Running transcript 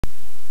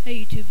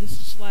Hey YouTube, this is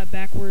Slab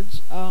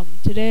Backwards.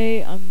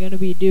 Today I'm gonna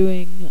be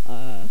doing,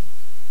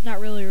 not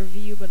really a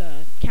review, but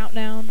a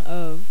countdown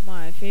of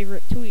my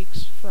favorite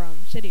tweaks from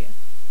Cydia.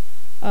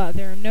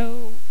 They're in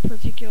no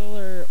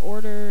particular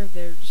order,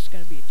 they're just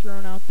gonna be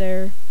thrown out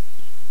there.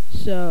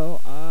 So,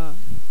 I'm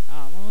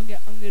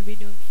gonna be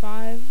doing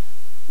 5,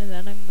 and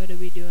then I'm gonna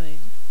be doing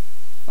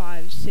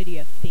 5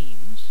 Cydia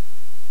themes.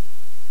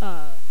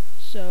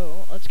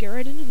 So let's get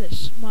right into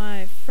this.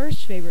 My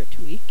first favorite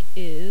tweak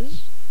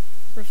is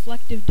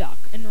reflective dock,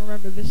 and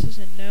remember, this is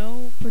in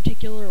no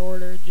particular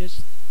order,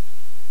 just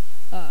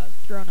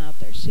thrown out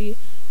there. See,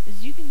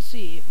 as you can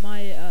see,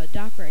 my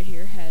dock right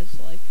here has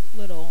like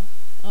little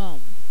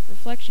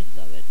reflections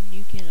of it, and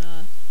you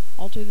can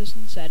alter this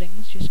in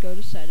settings. Just go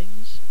to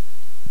settings.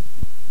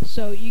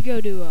 So you go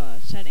to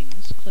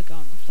settings, click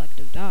on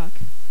reflective dock,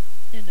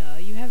 and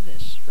you have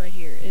this right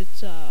here.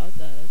 It's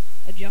the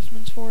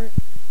adjustments for it.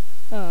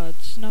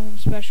 It's nothing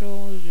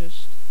special,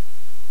 just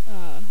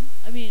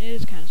I mean, it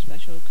is kind of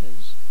special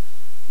because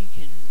you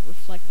can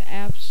reflect the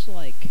apps,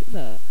 like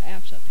the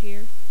apps up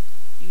here.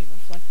 You can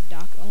reflect the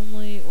dock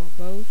only or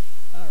both.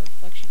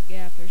 Reflection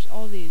gap. There's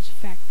all these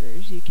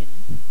factors you can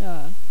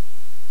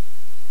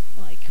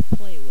like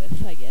play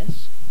with, I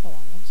guess. Hold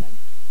on one second.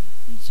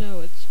 And so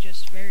it's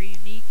just very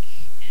unique,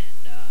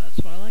 and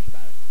that's what I like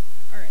about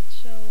it. Alright,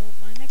 so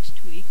my next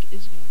tweak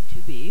is going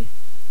to be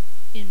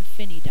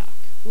infinidock,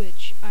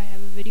 which I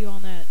have a video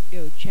on that.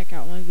 Go check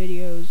out my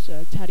videos.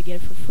 It's how to get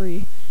it for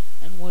free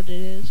and what it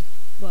is.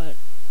 But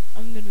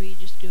I'm going to be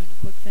just doing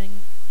a quick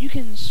thing. You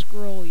can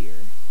scroll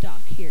your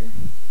dock here,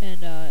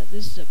 and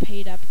this is a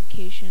paid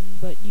application,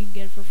 but you can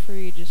get it for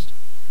free. Just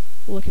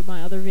look at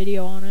my other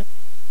video on it.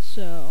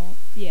 So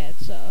yeah,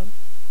 it's a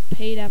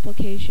paid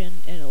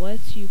application, and it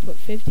lets you put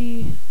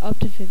up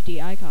to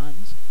 50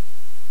 icons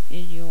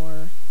in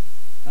your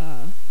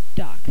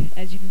dock.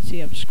 As you can see,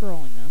 I'm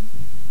scrolling them.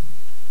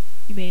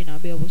 You may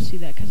not be able to see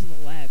that because of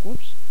the lag.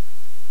 Whoops.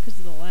 Because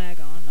of the lag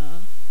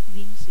on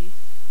veency.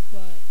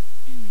 But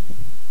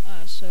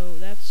so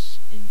that's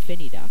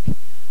infinidock.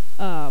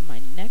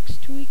 My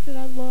next tweak that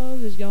I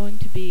love is going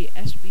to be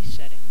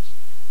sbsettings.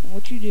 And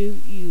what you do,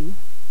 you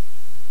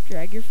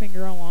drag your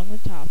finger along the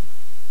top,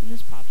 and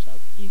this pops up.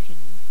 You can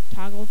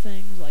toggle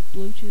things like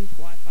Bluetooth,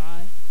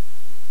 Wi-Fi,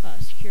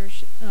 secure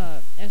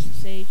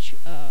SSH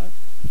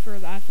for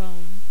the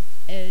iPhone,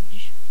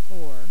 Edge,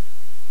 or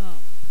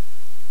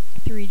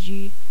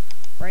 3G,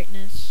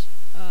 brightness.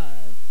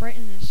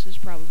 Brightness is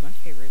probably my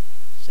favorite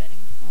setting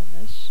on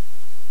this.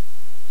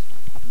 It's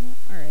not popping up.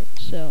 Alright,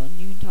 so, and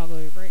you can toggle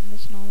your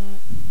brightness and all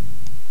that.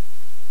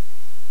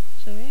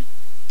 So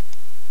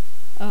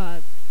yeah.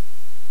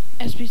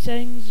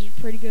 sbsettings is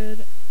pretty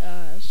good,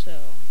 and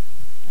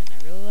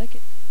I really like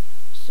it.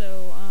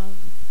 So,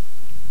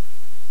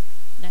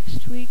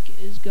 next tweak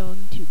is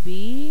going to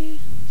be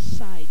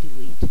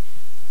cydelete,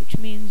 which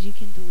means you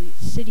can delete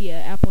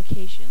Cydia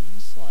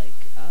applications. Like,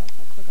 if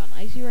I click on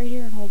Icy right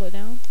here and hold it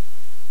down,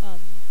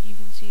 you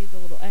can see the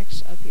little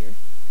X up here,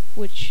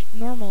 which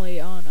normally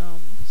on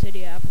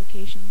Cydia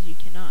applications you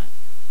cannot.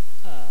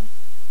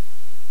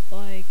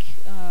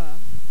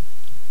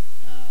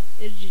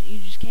 You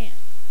just can't.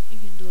 You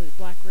can delete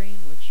black rain,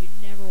 which you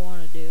never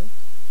want to do.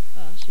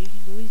 So you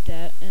can delete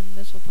that, and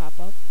this will pop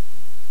up.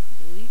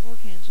 Delete or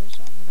cancel,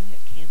 so I'm going to hit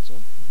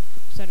cancel,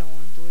 because I don't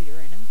want to delete it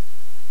right now.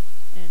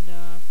 And,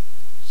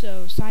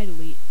 so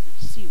cydelete,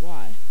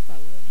 CY, by the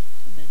way,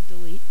 and then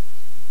delete.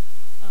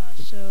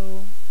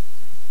 So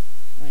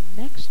my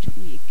next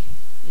tweak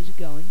is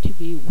going to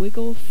be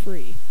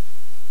wigglefree.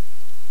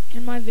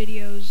 In my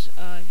videos,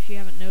 if you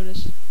haven't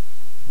noticed,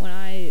 when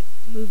I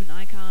move an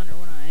icon or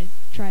when I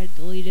try to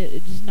delete it,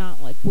 it does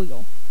not like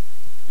wiggle,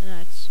 and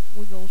that's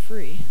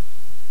wigglefree.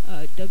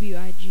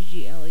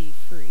 WIGGLE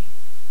free.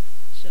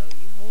 So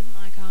you hold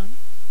an icon,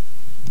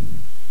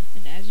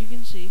 and as you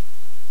can see,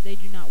 they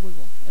do not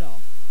wiggle at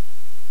all.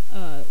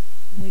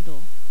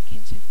 Wiggle. I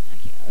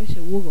always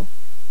say wiggle.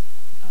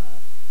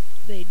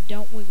 They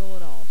don't wiggle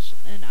at all.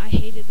 And I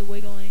hated the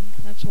wiggling.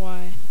 That's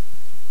why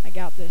I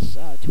got this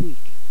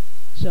tweak.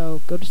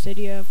 So go to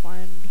Cydia,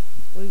 find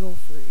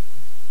wigglefree.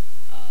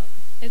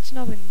 It's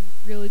nothing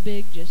really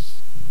big, just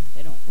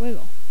they don't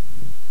wiggle.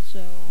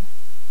 So,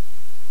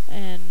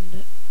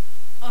 and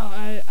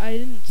I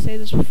didn't say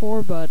this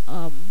before, but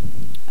I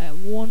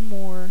have one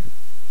more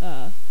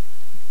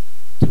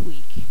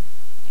tweak,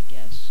 I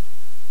guess.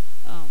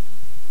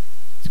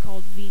 It's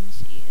called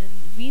veency, and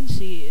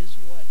veency is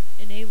what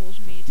enables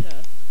me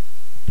to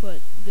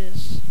put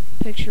this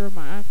picture of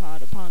my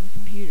iPod upon the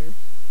computer.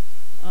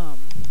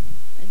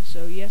 And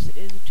so yes, it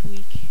is a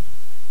tweak.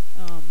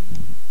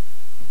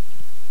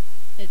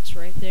 It's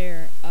right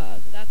there.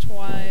 That's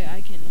why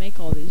I can make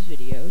all these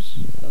videos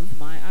of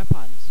my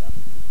iPod and stuff,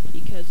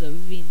 because of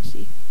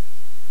veency.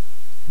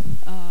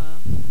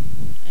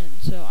 And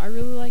so I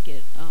really like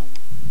it.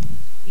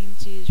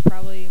 Veency is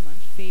probably my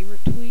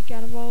favorite tweak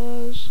out of all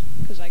those,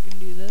 because I can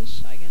do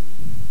this. I can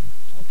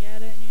look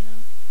at it, you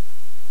know.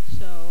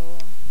 So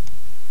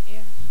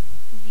yeah,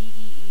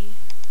 VEENCY.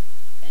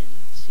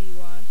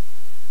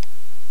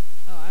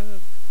 Oh, I have a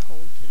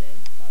cold today,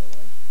 by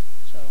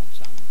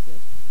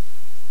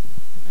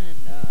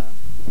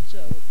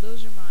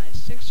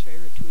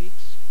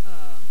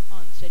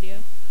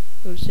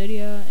go to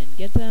Cydia and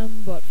get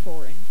them, but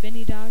for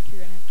infinidock,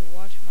 you're gonna have to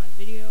watch my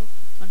video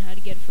on how to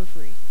get it for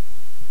free.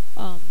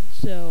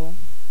 So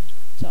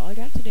that's all I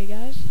got today,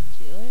 guys.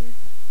 See you later.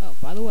 Oh,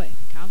 by the way,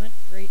 comment,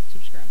 rate,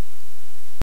 subscribe.